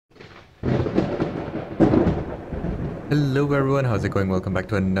Hello everyone, how's it going? Welcome back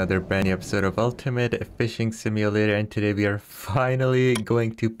to another brand new episode of Ultimate Fishing Simulator, and today we are finally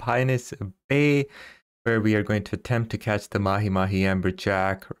going to Pinas Bay, where we are going to attempt to catch the Mahi Mahi,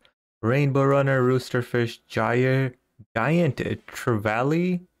 amberjack, rainbow runner, roosterfish, giant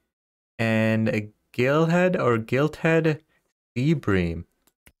trevally, and a gilthead sea bream.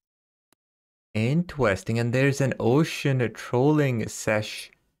 Interesting, and there's an ocean trolling sesh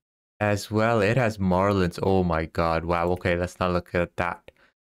as well. It has marlins. Oh my god. Wow. Okay, let's not look at that.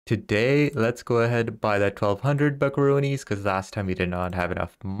 Today, let's go ahead and buy that 1200 buckaroonies because last time we did not have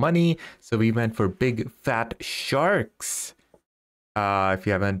enough money. So we went for big fat sharks. If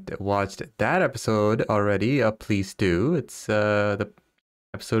you haven't watched that episode already, please do. It's the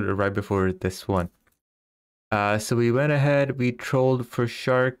episode right before this one. So we went ahead, we trolled for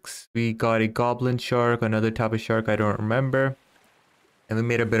sharks. We got a goblin shark, another type of shark, I don't remember. And we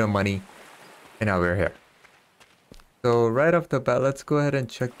made a bit of money. And now we're here. So right off the bat, let's go ahead and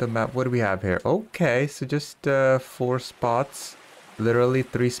check the map. What do we have here? Okay, so just 4 spots. Literally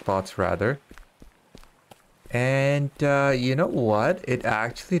 3 spots rather. And you know what? It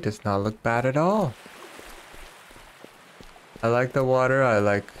actually does not look bad at all. I like the water. I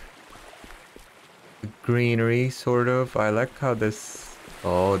like the greenery, sort of. I like how this...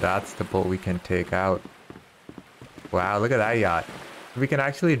 Oh, that's the boat we can take out. Wow, look at that yacht. We can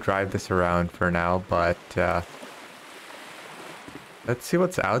actually drive this around for now, but let's see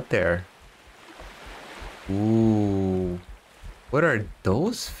what's out there. Ooh. What are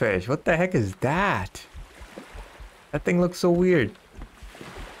those fish? What the heck is that? That thing looks so weird.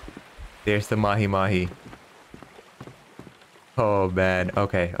 There's the Mahi Mahi. Oh man.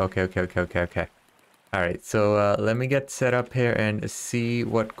 Okay. Alright, so let me get set up here and see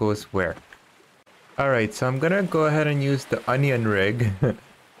what goes where. Alright, so I'm gonna go ahead and use the onion rig.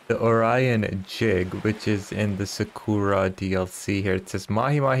 The Orion jig, which is in the Sakura DLC here. It says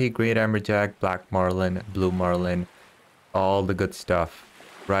Mahi Mahi, Great Amberjack, Black Marlin, Blue Marlin, all the good stuff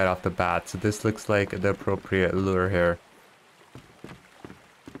right off the bat. So this looks like the appropriate lure here.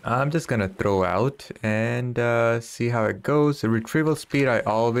 I'm just gonna throw out and see how it goes. The retrieval speed, I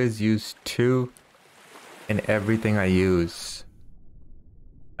always use 2 in everything I use.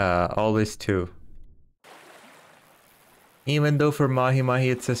 Always 2. Even though for Mahi Mahi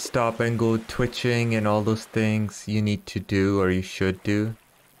it's a stop and go twitching and all those things you need to do or you should do.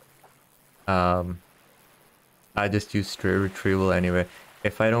 I just use straight retrieval anyway.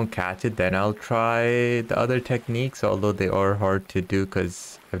 If I don't catch it, then I'll try the other techniques, although they are hard to do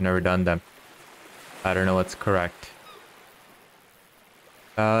because I've never done them. I don't know what's correct.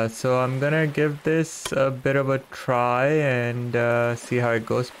 So I'm gonna give this a bit of a try and see how it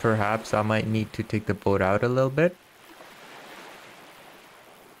goes. Perhaps I might need to take the boat out a little bit.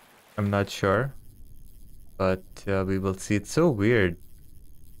 I'm not sure, but we will see. It's so weird.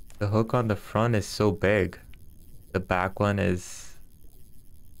 The hook on the front is so big. The back one is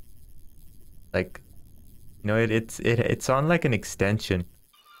like, you know, it's on like an extension.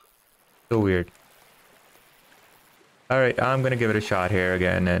 So weird. All right, I'm gonna give it a shot here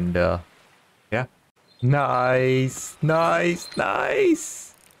again, and yeah. Nice. Nice.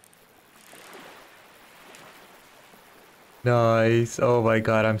 Oh my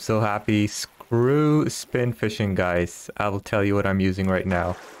god, I'm so happy. Screw spin fishing, guys. I will tell you what I'm using right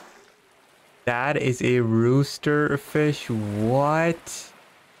now. That is a rooster fish. What?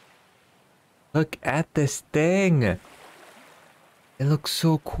 Look at this thing. It looks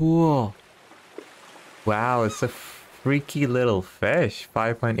so cool. Wow, it's a freaky little fish.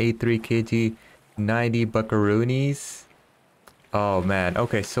 5.83 kg, 90 buckaroonies. Oh man.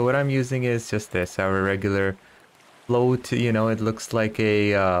 Okay, so what I'm using is just this, our regular float. You know, it looks like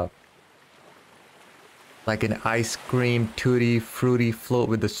a like an ice cream tutti fruity float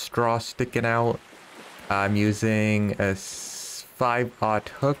with the straw sticking out. I'm using a 5/0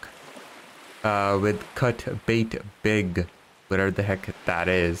 hook with cut bait big, whatever the heck that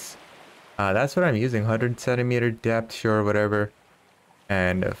is. That's what I'm using. 100 centimeter depth, sure, whatever,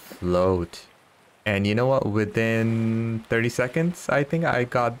 and a float. And you know what, within 30 seconds I think I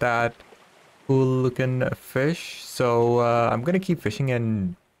got that cool looking fish. So I'm gonna keep fishing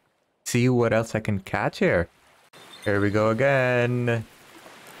and see what else I can catch here. Here we go again.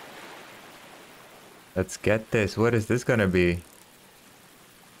 Let's get this. What is this gonna be?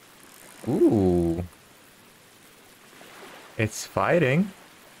 Ooh, it's fighting.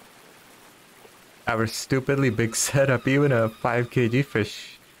 Our stupidly big setup, even a 5 kg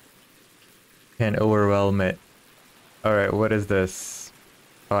fish can overwhelm it. Alright, what is this?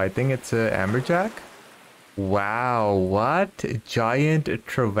 Oh, I think it's a amberjack. Wow, what? Giant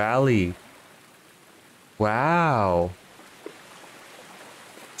trevally. Wow.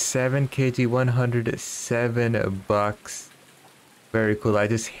 7 kg, 107 bucks. Very cool. I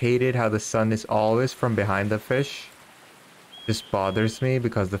just hated how the sun is always from behind the fish. Just bothers me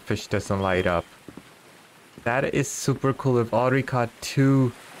because the fish doesn't light up. That is super cool. We've already caught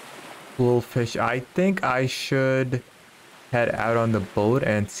 2 cool fish. I think I should head out on the boat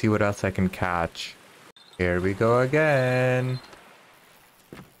and see what else I can catch. Here we go again.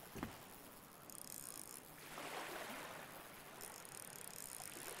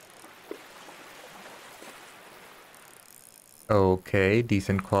 Okay,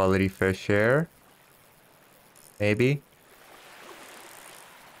 decent quality fish here. Maybe.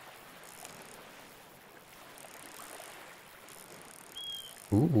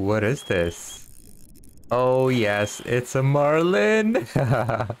 Ooh, what is this? Oh yes, it's a marlin.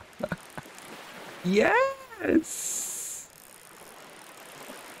 Yes!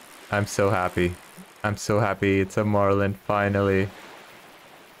 I'm so happy. I'm so happy it's a marlin, finally.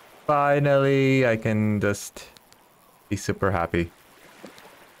 Finally, I can just be super happy.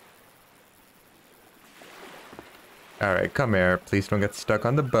 Alright, come here. Please don't get stuck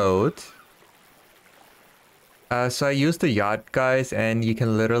on the boat. So I used the yacht, guys, and you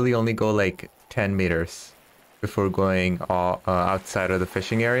can literally only go like 10 meters before going outside of the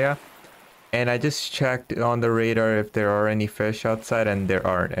fishing area. And I just checked on the radar if there are any fish outside, and there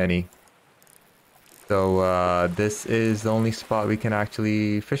aren't any. So this is the only spot we can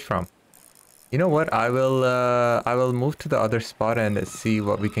actually fish from. You know what? I will move to the other spot and see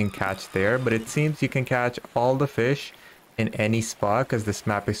what we can catch there. But it seems you can catch all the fish in any spot because this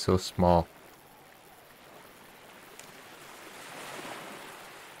map is so small.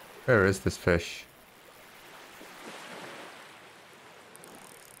 Where is this fish?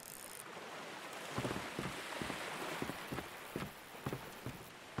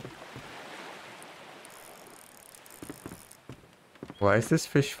 Why is this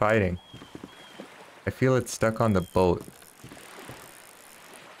fish fighting? I feel it's stuck on the boat.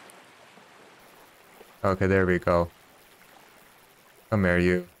 Okay, there we go. Come here,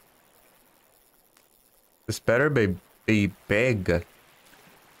 you. This better be big.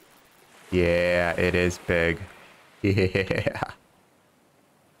 Yeah, it is big. Yeah.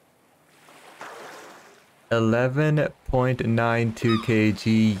 11.92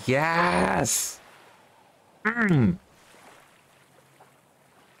 kg. Yes!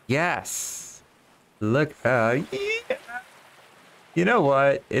 Yes! Look, yeah. You know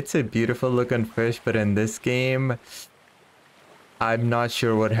what? It's a beautiful looking fish, but in this game, I'm not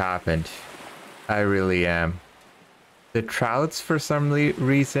sure what happened. I really am. The trouts, for some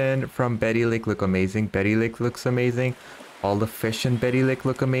reason, from Betty Lake look amazing. Betty Lake looks amazing. All the fish in Betty Lake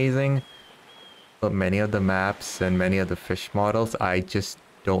look amazing. But many of the maps and many of the fish models, I just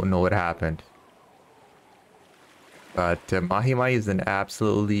don't know what happened. But Mahi Mahi is an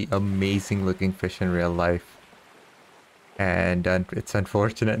absolutely amazing looking fish in real life. And it's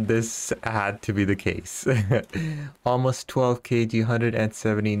unfortunate this had to be the case. Almost 12 kg,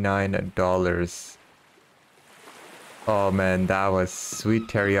 $179. Oh man, that was sweet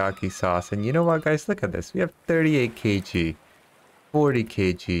teriyaki sauce. And you know what, guys? Look at this. We have 38 kg, 40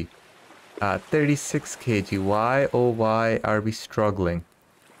 kg, 36 kg. Why, oh why are we struggling?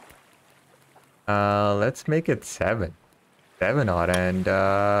 Let's make it 7 odd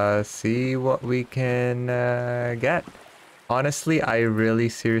and see what we can get. Honestly, I really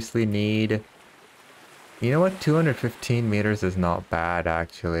seriously need... You know what? 215 meters is not bad,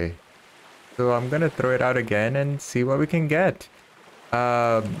 actually. So I'm gonna throw it out again and see what we can get.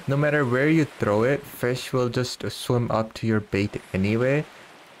 No matter where you throw it, fish will just swim up to your bait anyway.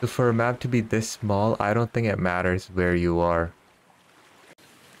 So for a map to be this small, I don't think it matters where you are.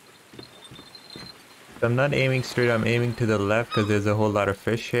 So I'm not aiming straight, I'm aiming to the left because there's a whole lot of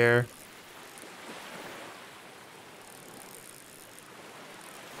fish here.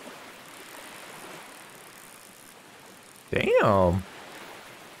 Damn!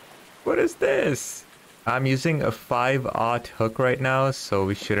 What is this? I'm using a 5/0 hook right now, so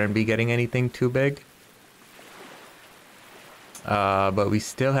we shouldn't be getting anything too big. But we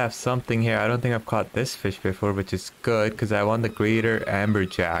still have something here. I don't think I've caught this fish before, which is good because I want the greater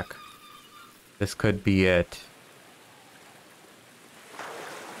amberjack. This could be it.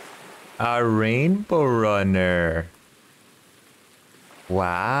 A rainbow runner.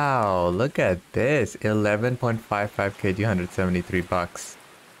 Wow, look at this. 11.55 kg, 173 bucks.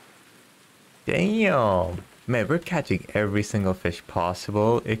 Damn. Man, we're catching every single fish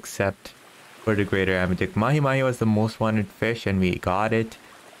possible except for the greater amberjack. Mahi Mahi was the most wanted fish and we got it.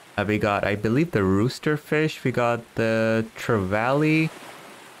 We got, I believe, the rooster fish. We got the trevally.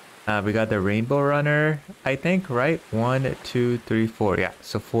 We got the rainbow runner, I think, right? 1, 2, 3, 4. Yeah,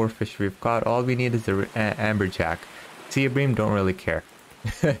 so 4 fish we've got. All we need is the amberjack. Sea bream, don't really care.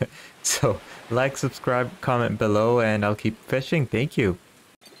 So, like, subscribe, comment below, and I'll keep fishing. Thank you.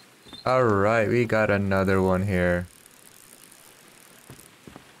 Alright, we got another one here.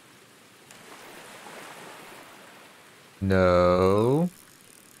 No.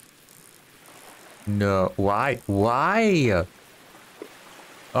 No. Why? Why?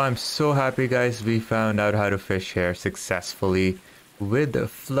 Oh, I'm so happy, guys. We found out how to fish here successfully with the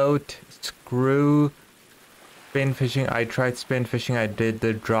float, screw, spin fishing. I tried spin fishing. I did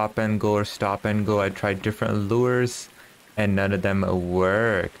the drop and go or stop and go. I tried different lures and none of them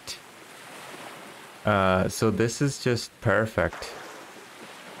worked. So this is just perfect.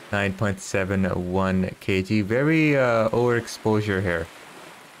 9.71 kg. Very overexposure here.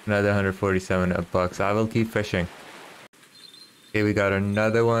 Another 147 bucks. I will keep fishing. Okay, we got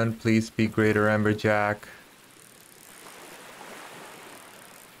another one. Please be greater amberjack.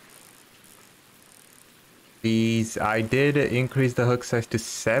 These, I did increase the hook size to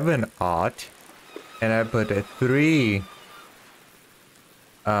 7/0, and I put a 3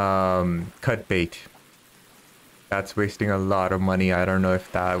 cut bait. That's wasting a lot of money. I don't know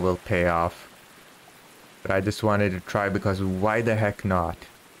if that will pay off, but I just wanted to try because why the heck not?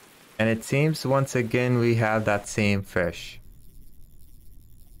 And it seems once again we have that same fish.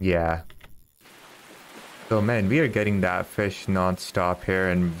 Yeah. So man, we are getting that fish non-stop here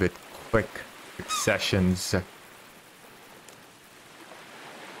and with quick successions.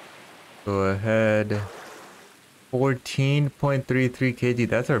 Go ahead. 14.33 kg.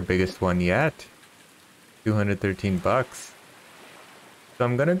 That's our biggest one yet. 213 bucks. So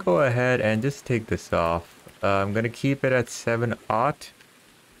I'm gonna go ahead and just take this off. I'm gonna keep it at 7/0.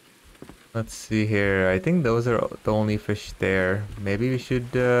 Let's see here. I think those are the only fish there. Maybe we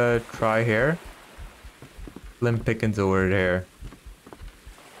should try here. Slim pickings over there.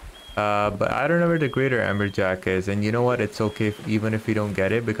 But I don't know where the greater amberjack is. And you know what? It's okay even if we don't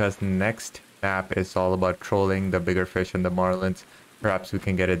get it, because next map is all about trolling the bigger fish and the marlins. Perhaps we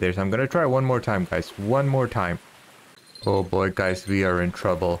can get it there. So I'm gonna try one more time, guys. One more time. Oh boy, guys, we are in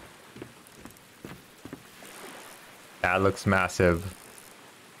trouble. That looks massive.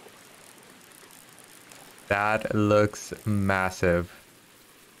 That looks massive.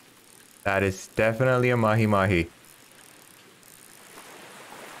 That is definitely a Mahi Mahi.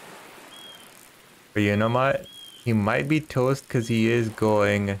 But you know what? He might be toast because he is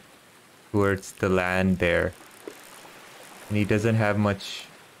going towards the land there. And he doesn't have much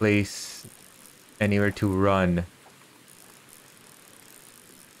place anywhere to run.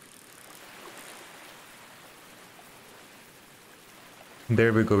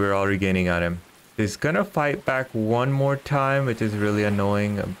 There we go, we're already gaining on him. He's gonna fight back one more time, which is really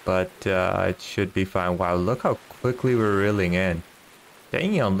annoying, but it should be fine. Wow, look how quickly we're reeling in.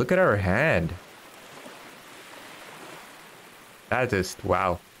 Damn, look at our hand. That is,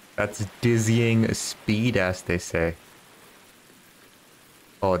 wow. That's dizzying speed, as they say.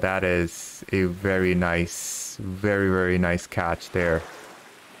 Oh, that is a very nice, very nice catch there.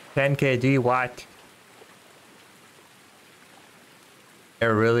 10 kg, what? It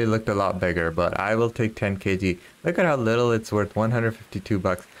really looked a lot bigger, but I will take 10 kg. Look at how little it's worth, 152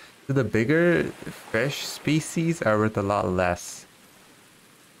 bucks. So the bigger fish species are worth a lot less.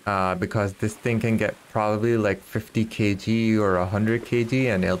 Because this thing can get probably like 50 kg or 100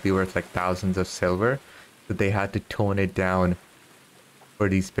 kg and it'll be worth like thousands of silver. So they had to tone it down for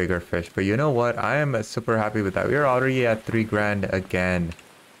these bigger fish. But you know what? I am super happy with that. We're already at 3 grand again.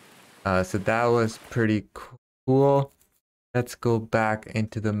 So that was pretty cool. Let's go back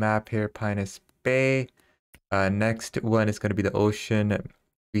into the map here, Pinas Bay. Next one is going to be the ocean.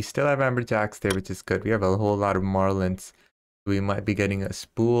 We still have amberjacks there, which is good. We have a whole lot of marlins. We might be getting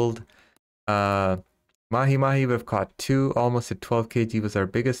spooled. Mahi Mahi, we've caught 2. Almost at 12 kg was our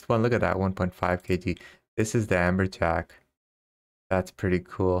biggest one. Look at that, 1.5 kg. This is the amberjack. That's pretty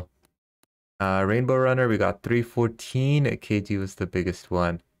cool. Rainbow runner, we got 314 kg was the biggest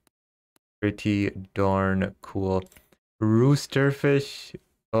one. Pretty darn cool. Rooster fish.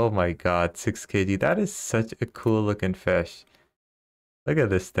 Oh my god, 6 kg. That is such a cool looking fish. Look at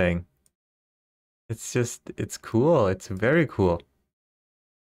this thing. It's just, it's cool. It's very cool.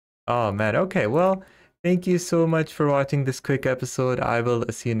 Oh man, okay, well, thank you so much for watching this quick episode. I will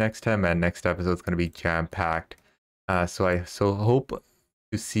see you next time, and next episode is going to be jam-packed. So I hope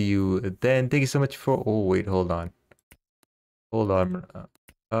to see you then. Thank you so much for, oh wait, hold on. Hold on.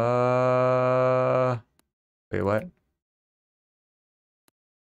 Wait, what?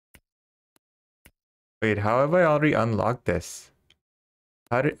 Wait, how have I already unlocked this?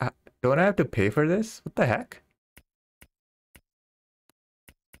 How did Don't I have to pay for this? What the heck?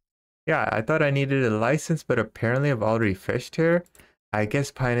 Yeah, I thought I needed a license, but apparently I've already fished here. I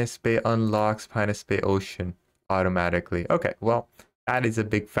guess Pinas Bay unlocks Pinas Bay Ocean automatically. Okay, well, that is a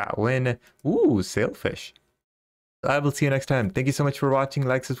big fat win. Ooh, sailfish. I will see you next time. Thank you so much for watching.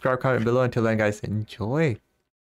 Like, subscribe, comment below. Until then, guys, enjoy.